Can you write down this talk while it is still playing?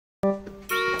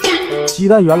鸡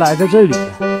蛋原来在这里。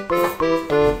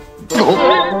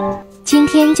今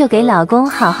天就给老公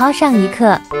好好上一课。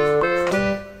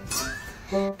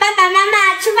爸爸妈妈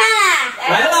吃饭啦！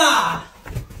来啦！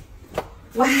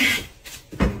哇，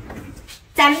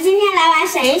咱们今天来玩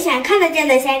选一选，看得见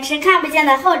的先吃，看不见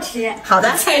的后吃。好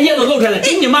的，菜叶都露开了，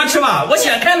给你妈吃吧，我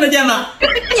选看得见的。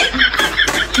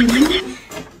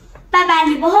爸爸，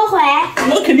你不后悔？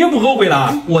我肯定不后悔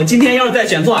了。我今天要是再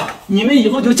选错，你们以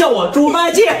后就叫我猪八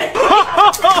戒。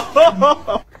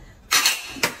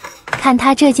看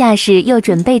他这架势，又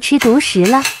准备吃独食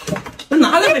了。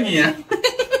拿来吧你。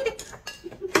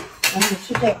你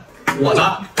吃这个。我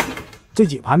的。这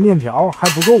几盘面条还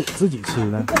不够我自己吃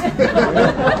呢。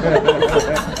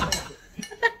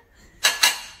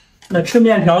那吃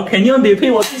面条肯定得配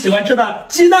我最喜欢吃的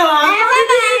鸡蛋啦。哎，爸爸，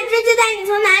这鸡蛋你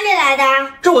从哪里来的？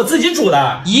这我自己煮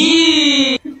的。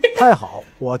咦，太好，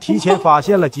我提前发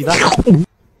现了鸡蛋。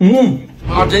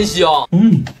真香。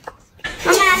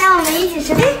妈妈，那我们一起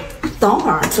吃呗。等会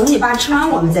儿，等你爸吃完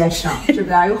我们再吃，这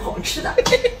边有好吃的。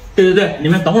对，你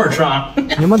们等会儿吃啊。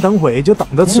你们等会就等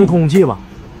着吃空气吧。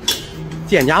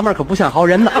见娘们可不像好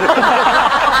人呢。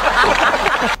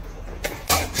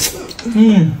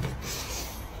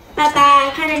爸爸，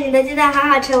看着你的鸡蛋好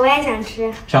好吃，我也想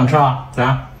吃。想吃啊？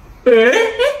咋？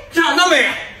长得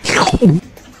美。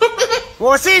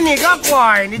我信你个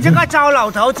鬼！你这个糟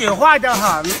老头子坏得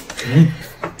很。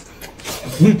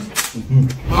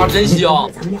真香。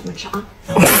咱们两个吃啊。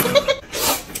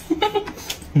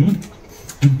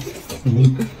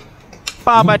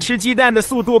爸爸吃鸡蛋的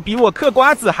速度比我嗑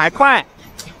瓜子还快。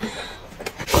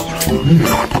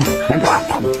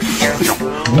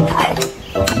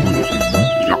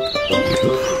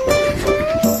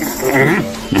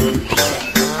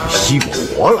熄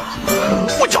火了，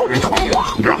我叫你疼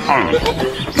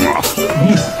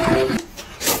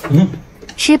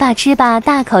吃吧吃吧，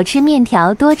大口吃面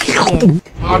条，多吃点。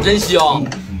真香。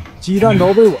鸡蛋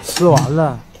都被我吃完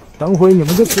了，等会你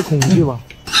们就吃空气吧。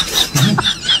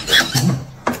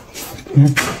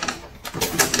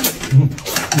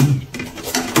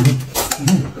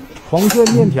黄雀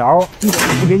面条一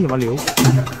点不给你们留。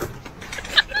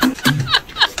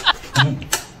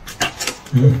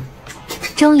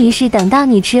终于是等到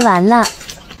你吃完了。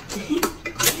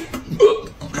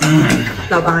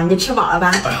老公，你吃饱了吧？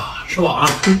哎呀，吃饱了。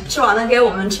吃饱了给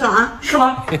我们吃了啊。是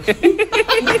吗？哇，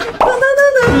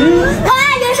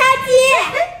有烧鸡！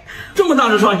这么大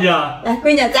只烧鸡啊！来，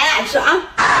闺女，咱俩吃啊。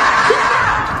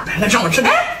来，让我吃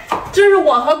点。这是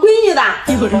我和闺女的。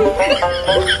刚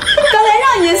才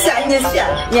让你选，你选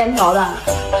面条的。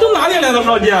这哪里来的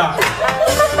烧鸡啊？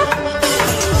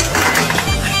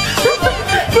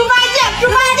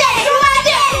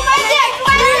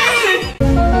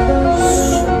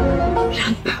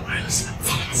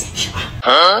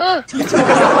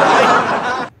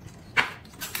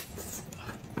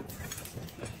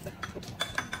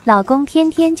老公天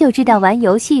天就知道玩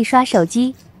游戏刷手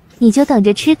机，你就等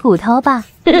着吃骨头吧。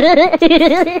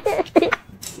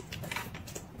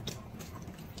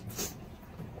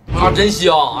真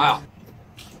香！哎呀，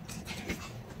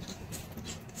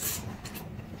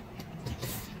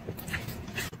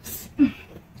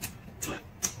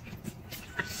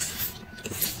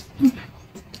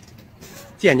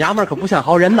见娘们可不像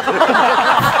好人呢。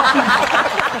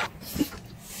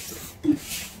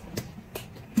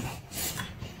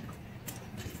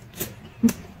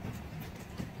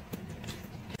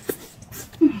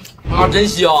真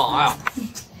香！哎呀，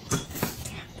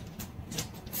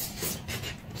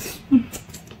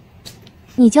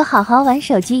你就好好玩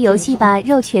手机游戏吧，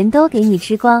肉全都给你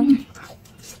吃光。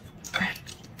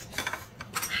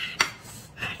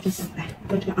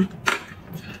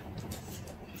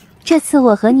这次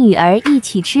我和女儿一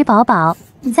起吃饱饱，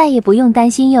再也不用担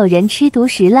心有人吃独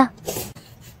食了。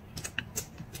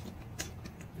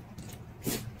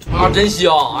真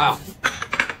香！哎呀，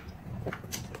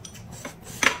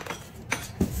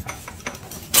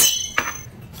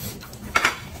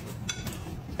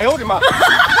哎呦我的妈！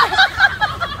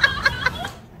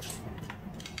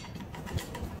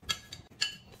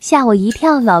吓我一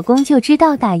跳，老公就知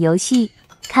道打游戏，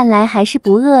看来还是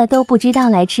不饿都不知道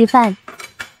来吃饭。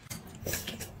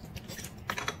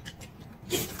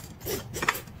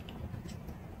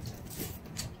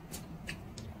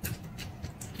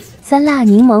酸辣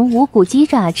柠檬无骨鸡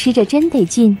爪吃着真得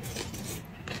劲，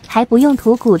还不用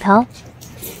吐骨头。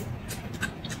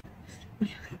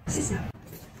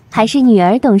还是女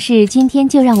儿懂事，今天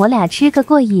就让我俩吃个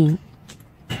过瘾。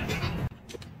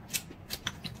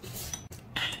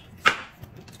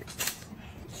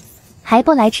还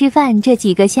不来吃饭，这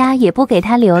几个虾也不给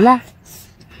他留了。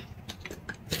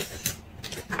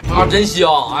真香！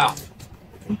哎呀，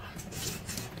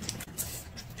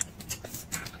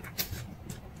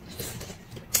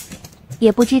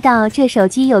也不知道这手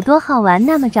机有多好玩，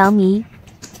那么着迷。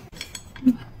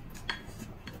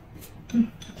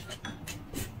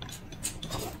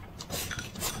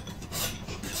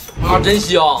啊，真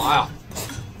香！哎呀，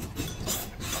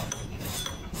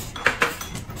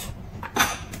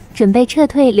准备撤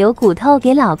退，留骨头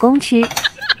给老公吃。爸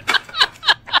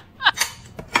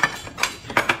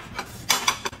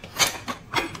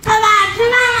爸吃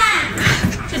饭啦！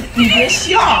你别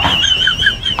笑。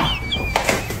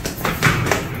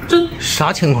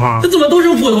啥情况？这怎么都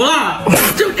剩骨头了？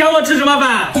这赶我吃什么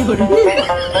饭？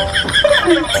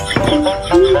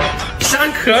啥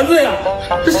壳子呀？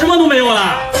这什么都没有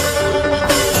了。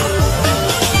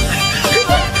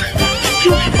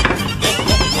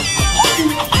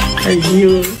哎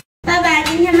呦！爸爸，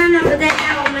今天妈妈不在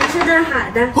家，我们吃顿好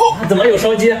的。怎么有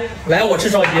烧鸡？来，我吃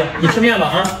烧鸡，你吃面吧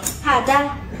啊。好的。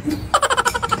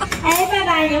哎，爸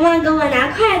爸，你忘给我拿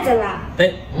筷子了。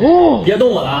哎，别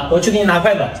动我了，我去给你拿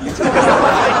筷子。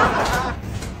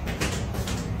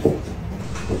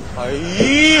哎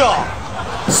呀！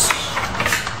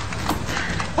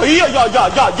哎呀呀呀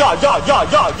呀呀呀呀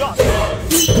呀呀！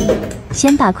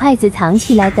先把筷子藏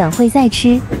起来，等会再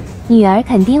吃。女儿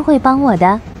肯定会帮我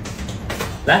的。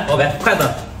来，宝贝，筷子。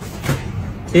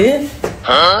诶，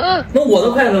那我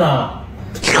的筷子呢？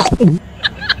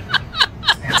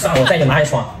哎呀，算了，我再给你拿一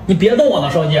双。你别动我了，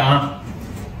烧鸡啊！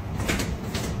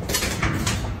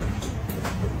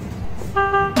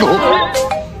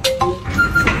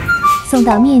送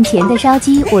到面前的烧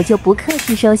鸡，我就不客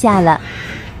气收下了。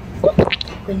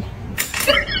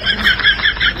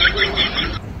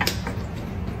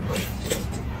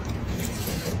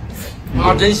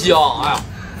啊，真香！哎呀，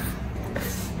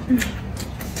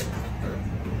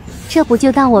这不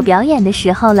就到我表演的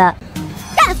时候了？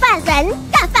干饭人，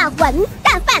干饭文，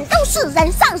干饭都是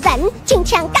人上人。今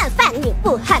天干饭你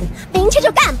不狠，明天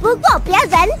就干不过别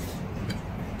人。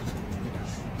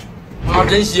啊，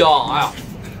真香！哎呀，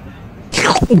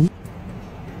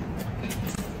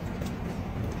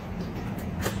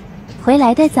回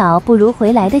来的早不如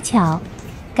回来的巧，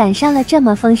赶上了这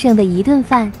么丰盛的一顿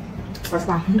饭。我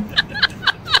操！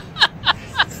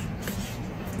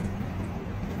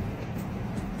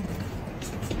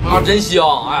啊，真香！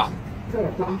哎呀，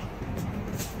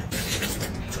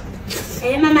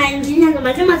哎，妈妈，你今天怎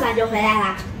么这么早就回来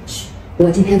了？我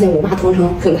今天在我妈同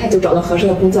城，很快就找到合适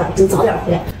的工作，就早点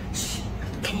回来。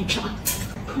赶紧吃吧。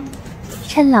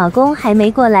趁老公还没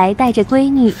过来，带着闺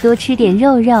女多吃点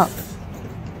肉肉。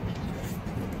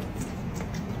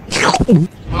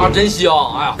啊，真香！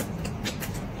哎呀，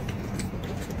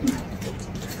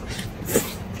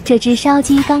这只烧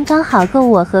鸡刚刚好够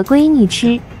我和闺女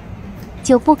吃，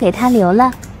就不给她留了。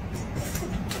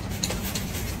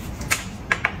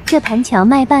这盘荞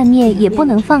麦拌面也不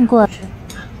能放过。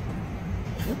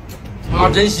啊，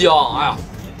真香！哎呀，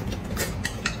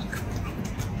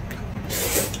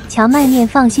荞麦面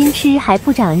放心吃，还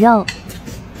不长肉。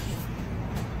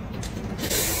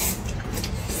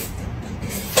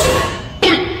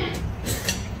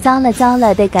糟了糟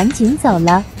了，得赶紧走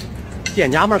了。这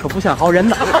娘们儿可不像好人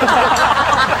呐。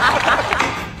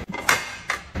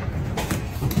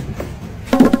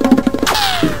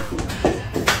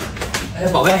哎，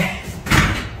宝贝，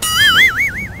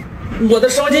我的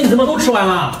烧鸡你怎么都吃完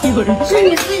了？是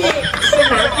你自己去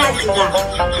拿筷子的。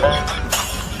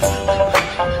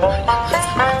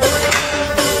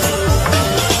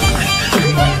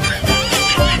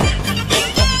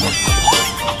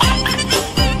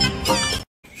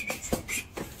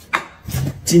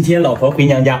今天老婆回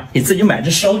娘家，给自己买只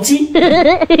烧鸡。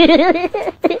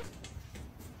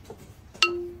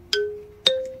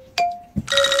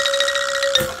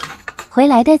回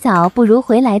来的早不如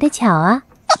回来的巧啊！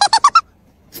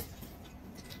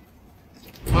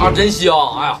啊，真香！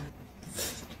哎呀，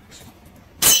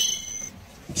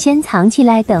先藏起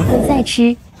来，等会再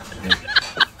吃。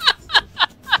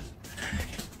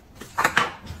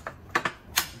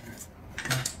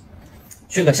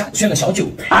缺个小酒。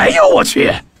哎呦我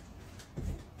去！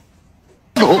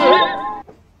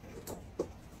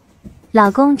老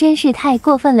公真是太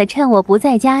过分了，趁我不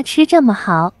在家吃这么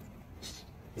好。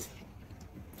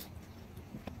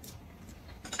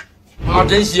啊，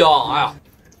真香！哎呀，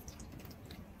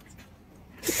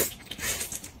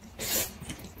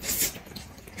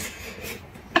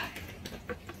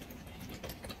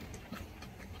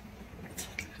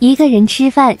一个人吃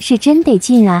饭是真得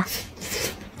劲啊，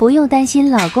不用担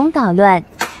心老公捣乱。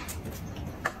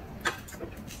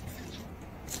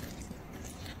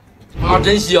啊，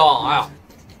真香！哎呀，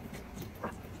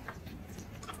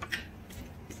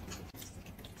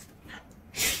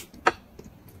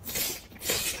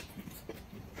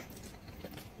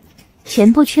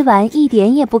全部吃完，一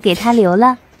点也不给他留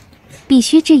了，必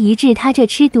须治一治他这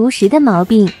吃独食的毛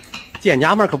病。见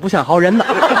娘们儿可不像好人呢。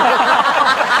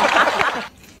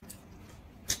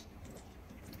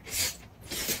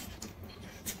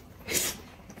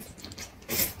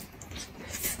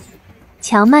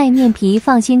荞麦面皮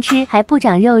放心吃，还不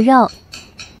长肉肉。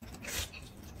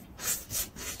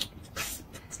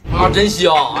啊，真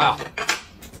香！哎呀，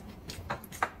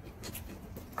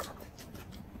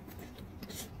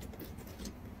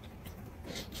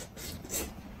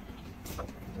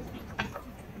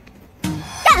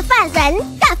干饭人，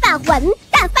干饭混，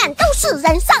干饭都是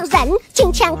人上人。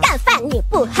今天干饭你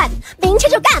不狠，明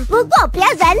天就干不过别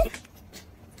人。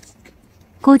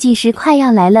估计是快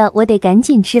要来了，我得赶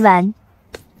紧吃完。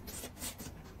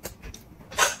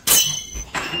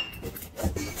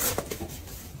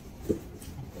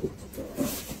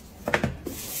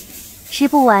吃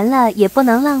不完了也不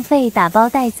能浪费，打包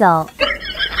带走。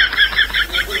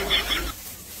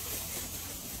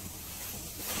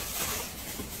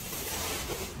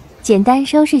简单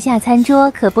收拾下餐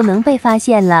桌，可不能被发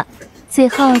现了。最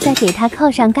后再给它扣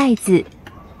上盖子。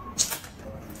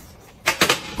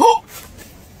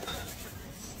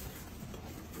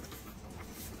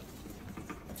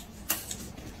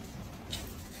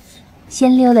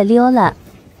先溜了溜了。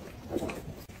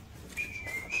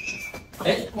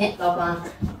哎，老公，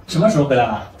什么时候回来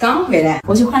了？刚回来，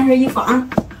我去换身衣服啊。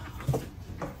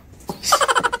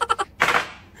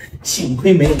幸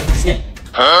亏没有发现。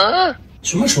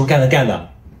什么时候盖的盖子？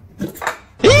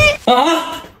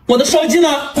啊！我的烧鸡呢？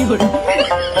啊！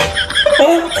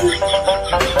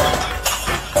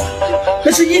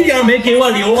那是一点没给我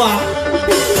留啊！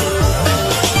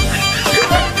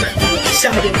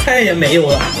下的菜也没有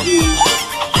了。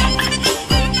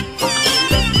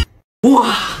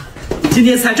哇！今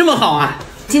天菜这么好啊！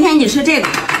今天你吃这个，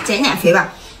减减肥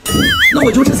吧。那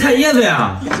我就吃菜叶子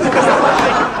呀。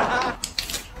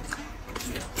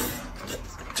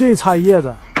这菜叶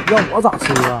子让我咋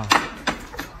吃啊？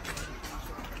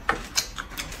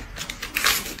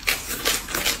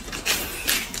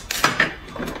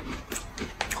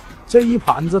这一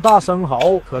盘子大生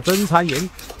蚝可真馋人。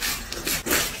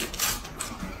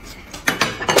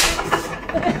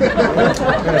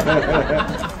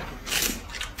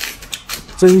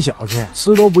真小气，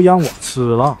吃都不让我吃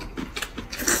了。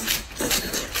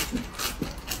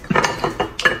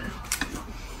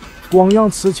光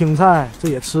让吃青菜，这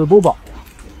也吃不饱啊。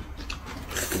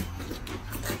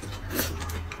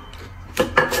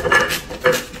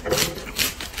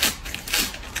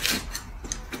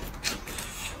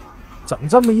整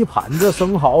这么一盘子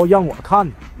生蚝让我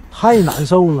看，太难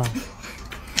受了。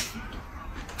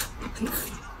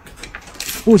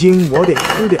不行，我得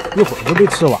吃点，一会儿就被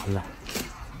吃完了。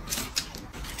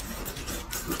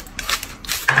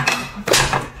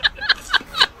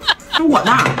是我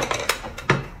的。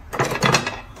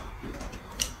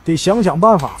得想想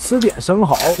办法吃点生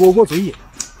蚝过嘴瘾。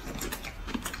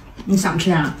你想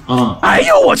吃啊？哎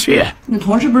呦我去！你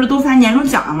同事不是都发年终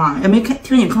奖了吗？也没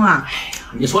听你坑啊？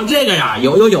你说这个呀，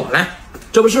有，来，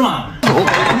这不是吗？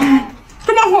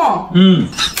这么好？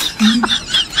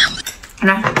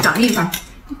来奖励一番。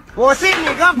我信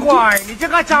你个鬼！你这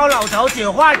个糟老头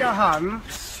子坏得很。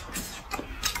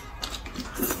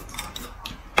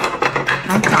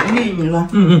来奖励你了。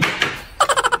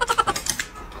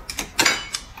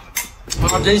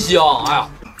啊，真香！哎呀，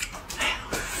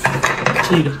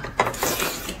吃一个。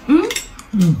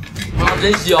啊，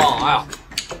真香！哎呀，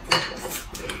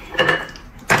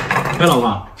哎，老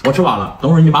婆，我吃饱了，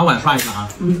等会儿你把碗刷一下啊。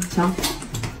行。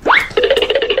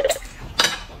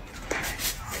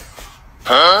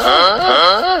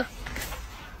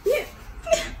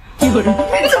你一会儿怎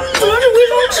么是卫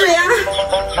生纸呀？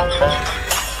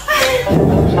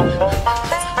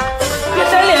别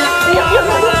扇脸！哎呀！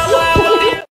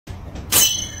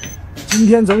今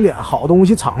天整点好东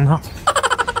西尝尝。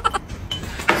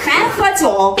还喝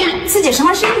酒，自己什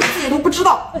么身体自己都不知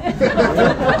道。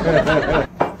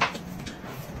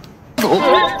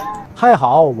太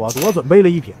好，我多准备了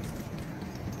一瓶。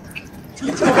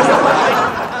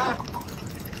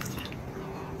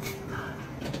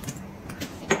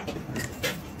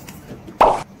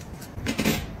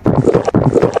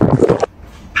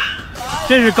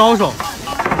这是高手，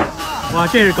哇，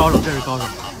这是高手，这是高手。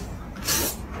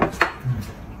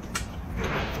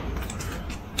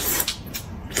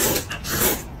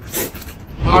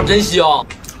啊，真香！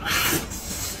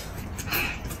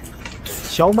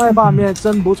荞麦拌面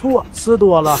真不错，吃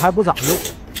多了还不长肉。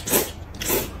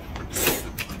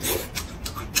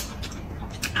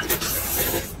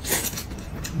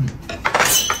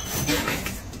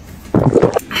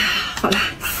好了，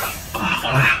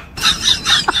好了呀。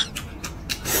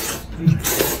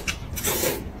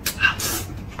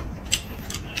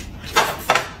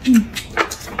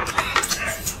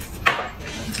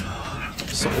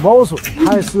手包水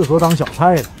太适合当小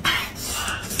菜了。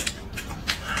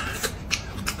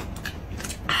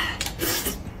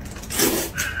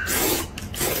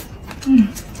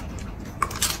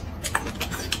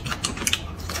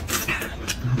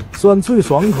酸脆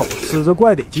爽口，吃着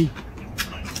怪得劲。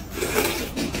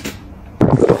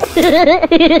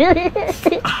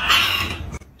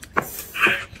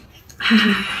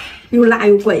又辣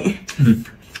又过瘾。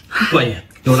过瘾，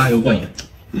又辣又过瘾。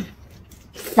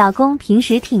老公平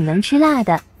时挺能吃辣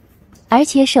的，而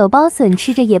且手包笋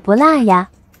吃着也不辣呀。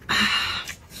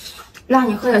让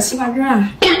你喝点西瓜汁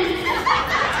啊。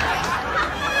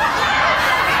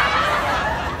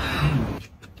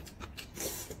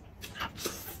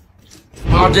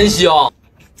啊，真香！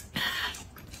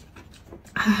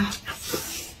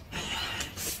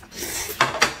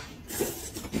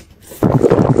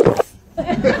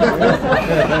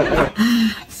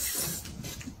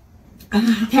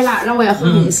太辣，让我也喝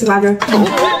你西瓜汁。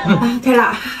太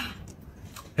辣。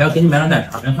还要给你买点奶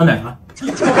茶，买盒奶茶。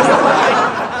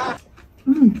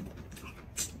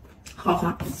好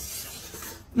喝。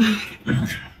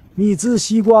秘制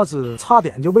西瓜汁差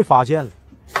点就被发现了。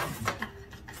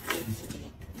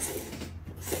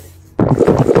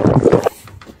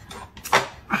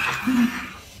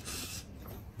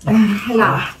太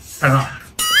辣了，太辣！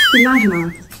你辣什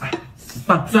么？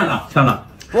算了算了。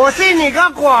我信你个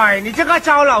鬼！你这个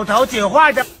糟老头子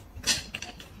坏的。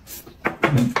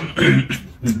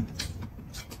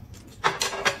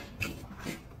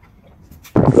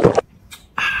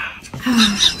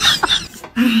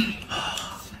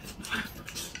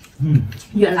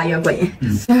越辣越过瘾。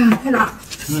太辣。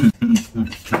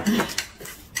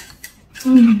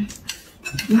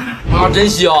啊，真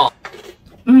香！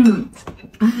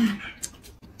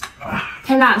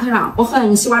太辣太辣，我喝点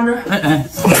你西瓜汁。哎，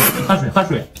喝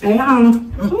水。哎呀，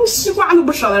西瓜都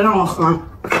不舍得让我喝。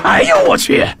哎呦我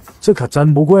去！这可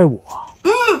真不怪我。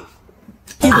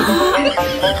牛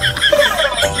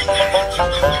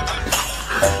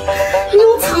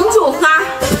藏酒喝。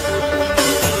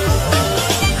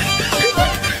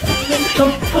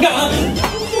不敢了，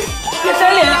别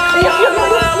甩脸！哎呀！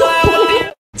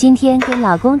今天给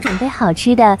老公准备好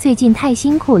吃的，最近太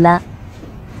辛苦了。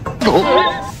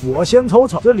我先瞅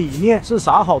瞅这里面是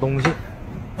啥好东西。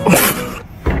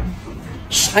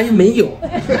啥也没有。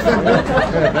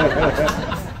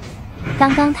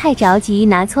刚刚太着急，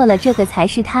拿错了，这个才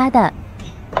是他的。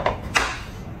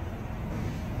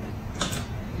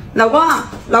老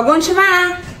公吃饭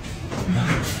啦！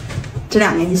这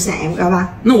两个你选一个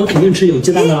吧。那我肯定吃有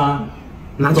鸡蛋的啦，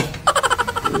拿走。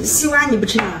西瓜你不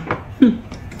吃啊？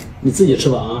你自己吃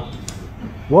吧啊！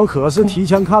我可是提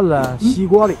前看了，西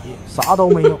瓜里啥都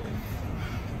没有。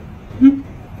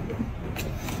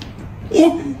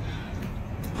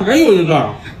还有一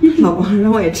个。老公，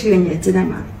让我也吃个你的鸡蛋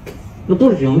吧。那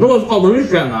不行，这个好不容易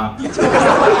选的。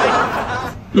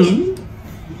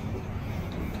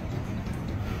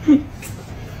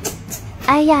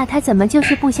哎呀，他怎么就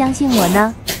是不相信我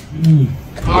呢？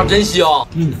啊，真香。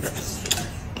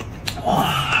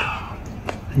哇，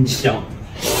很香。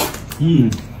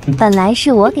本来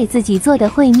是我给自己做的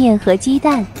烩面和鸡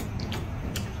蛋。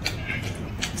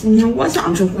今天我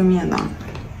想吃烩面的。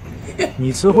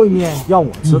你吃烩面，让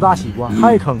我吃大西瓜，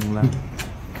太坑了。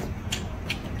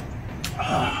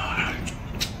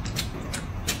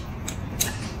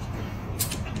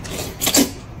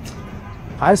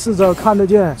还是这看得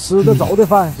见、吃得着的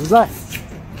饭实在。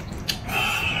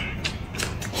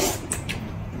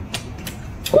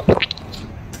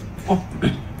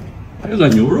还有个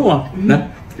牛肉啊，来。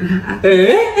哎，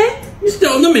你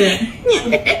想得美！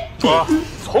我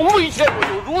从未见过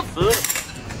有如此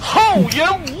厚颜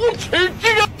无耻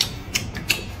之人。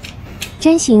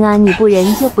真行啊，你不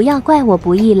仁就不要怪我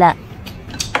不义了。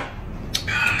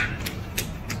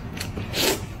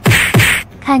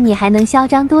看你还能嚣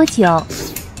张多久？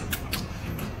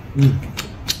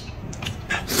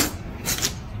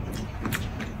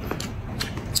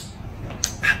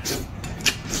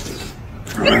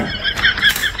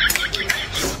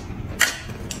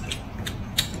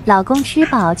老公吃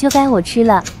饱就该我吃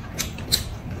了。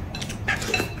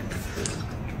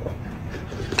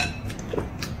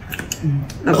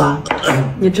老公，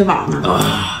你吃饱了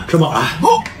吗？吃饱了。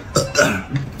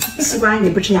西瓜你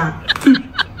不吃呀？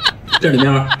这里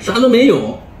面啥都没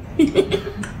有。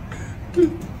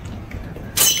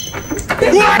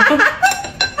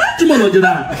这么多鸡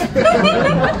蛋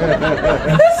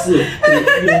，4、5、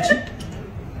6、7、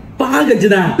8个鸡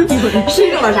蛋，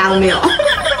谁说我啥都没有？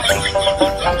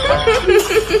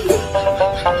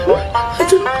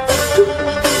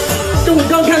这我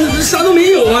刚看的，这啥都没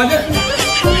有啊！这。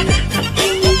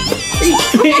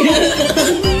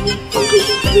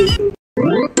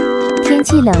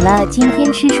冷了，今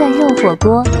天吃涮肉火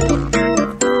锅。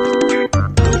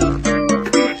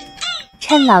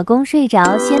趁老公睡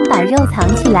着，先把肉藏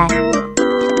起来，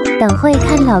等会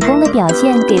看老公的表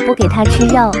现，给不给他吃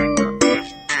肉。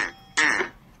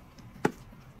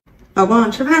老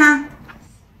公，吃饭啦！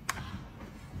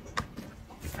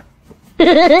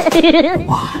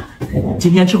哇，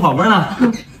今天吃火锅呢。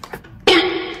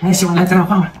来，媳妇，来，咱俩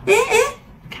换换。哎，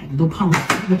看你都胖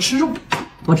了，吃肉，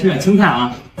多吃点青菜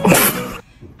啊。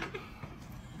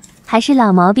还是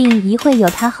老毛病，一会有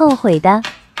他后悔的。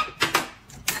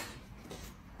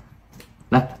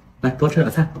来，多吃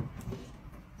点菜。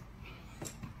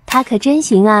他可真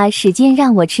行啊，使劲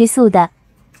让我吃素的。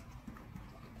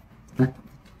来，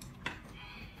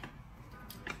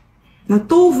那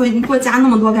豆腐你给我加那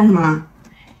么多干什么？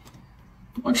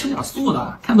多吃点素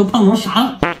的，看都胖成啥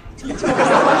了。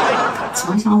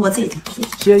行，我自己加。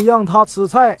先让他吃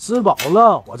菜，吃饱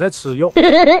了我再吃肉。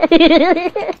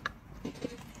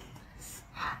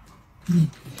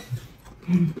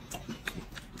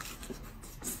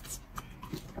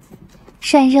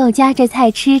涮肉夹着菜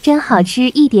吃真好吃，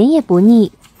一点也不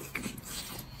腻。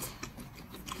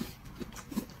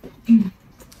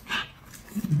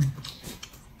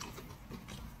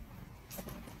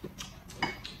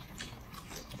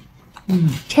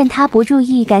趁他不注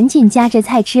意，赶紧夹着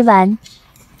菜吃完。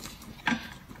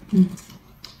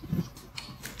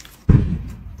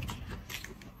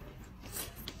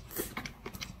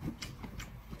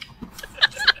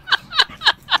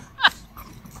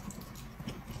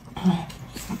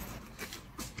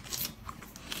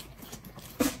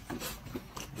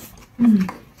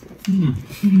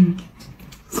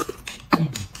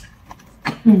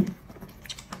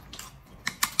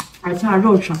还吃点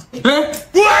肉吃。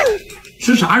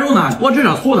吃啥肉呢？多吃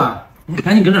点素的。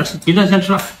赶紧搁这吃，别这先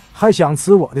吃。还想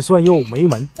吃我的涮肉，没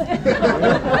门！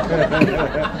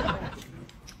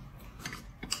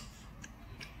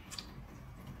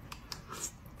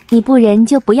你不仁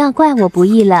就不要怪我不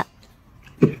义了。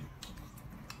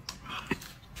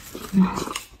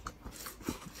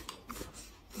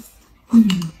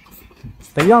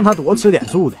得让他多吃点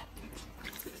素的。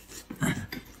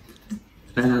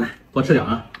来，多吃点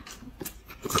啊！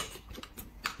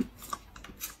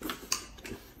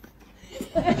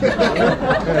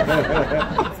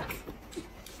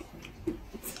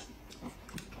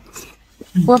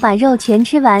我把肉全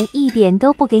吃完，一点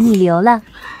都不给你留了。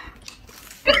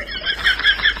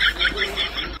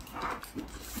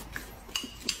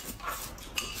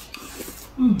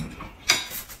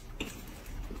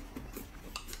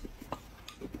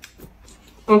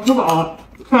我吃饱了，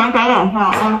吃完打两下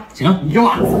啊。行，你就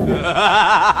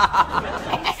啊。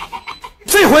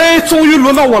这回终于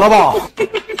轮到我了吧？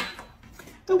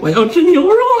我要吃牛肉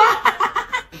了。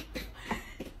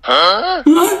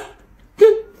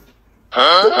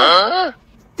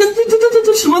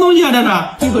这什么东西啊？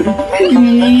这是？哎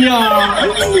呀！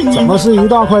怎么是一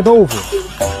大块豆腐？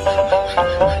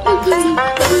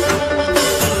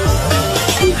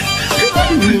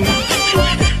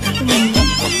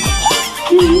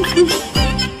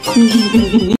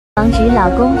防止老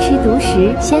公吃独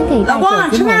食，先给大狗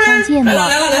子抹上芥末。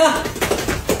来了！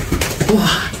哇！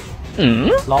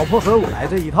老婆和我来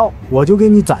这一套，我就给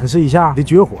你展示一下你的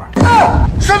绝活。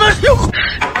什么时候？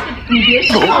你别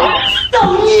说，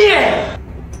造孽！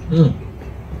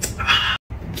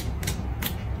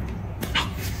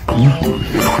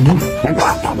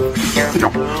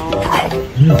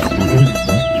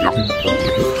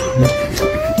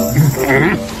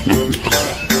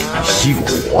熄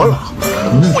火了，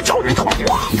不叫你疼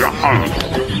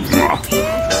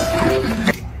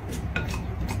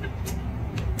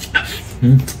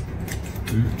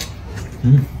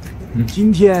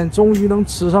今天终于能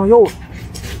吃上肉了。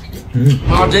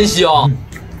啊，真香！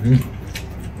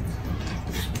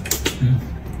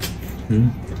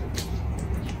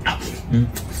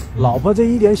老婆这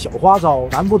一点小花招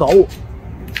难不倒我。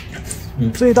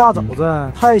这大肘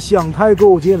子太香太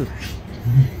够劲了。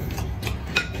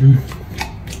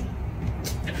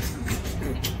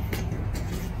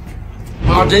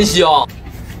啊，真香！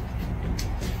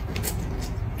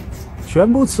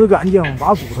全部吃干净，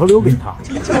把骨头留给他。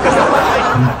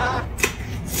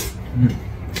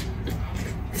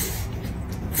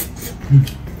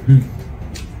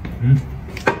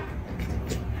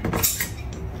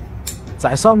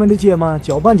在上面的芥末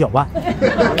搅拌搅拌。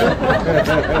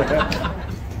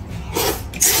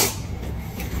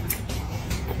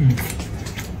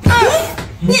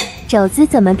肘子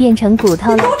怎么变成骨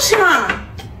头了？都吃了，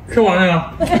吃我那个。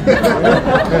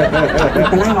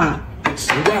不赖吧？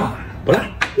习惯了，不赖。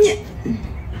你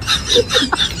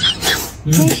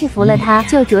真是服了他，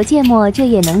就着芥末这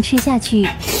也能吃下去。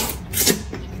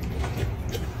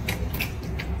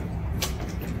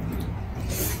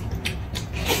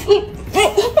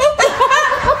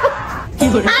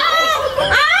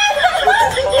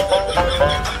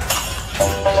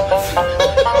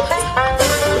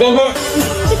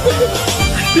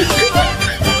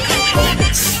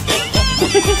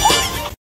哈哈。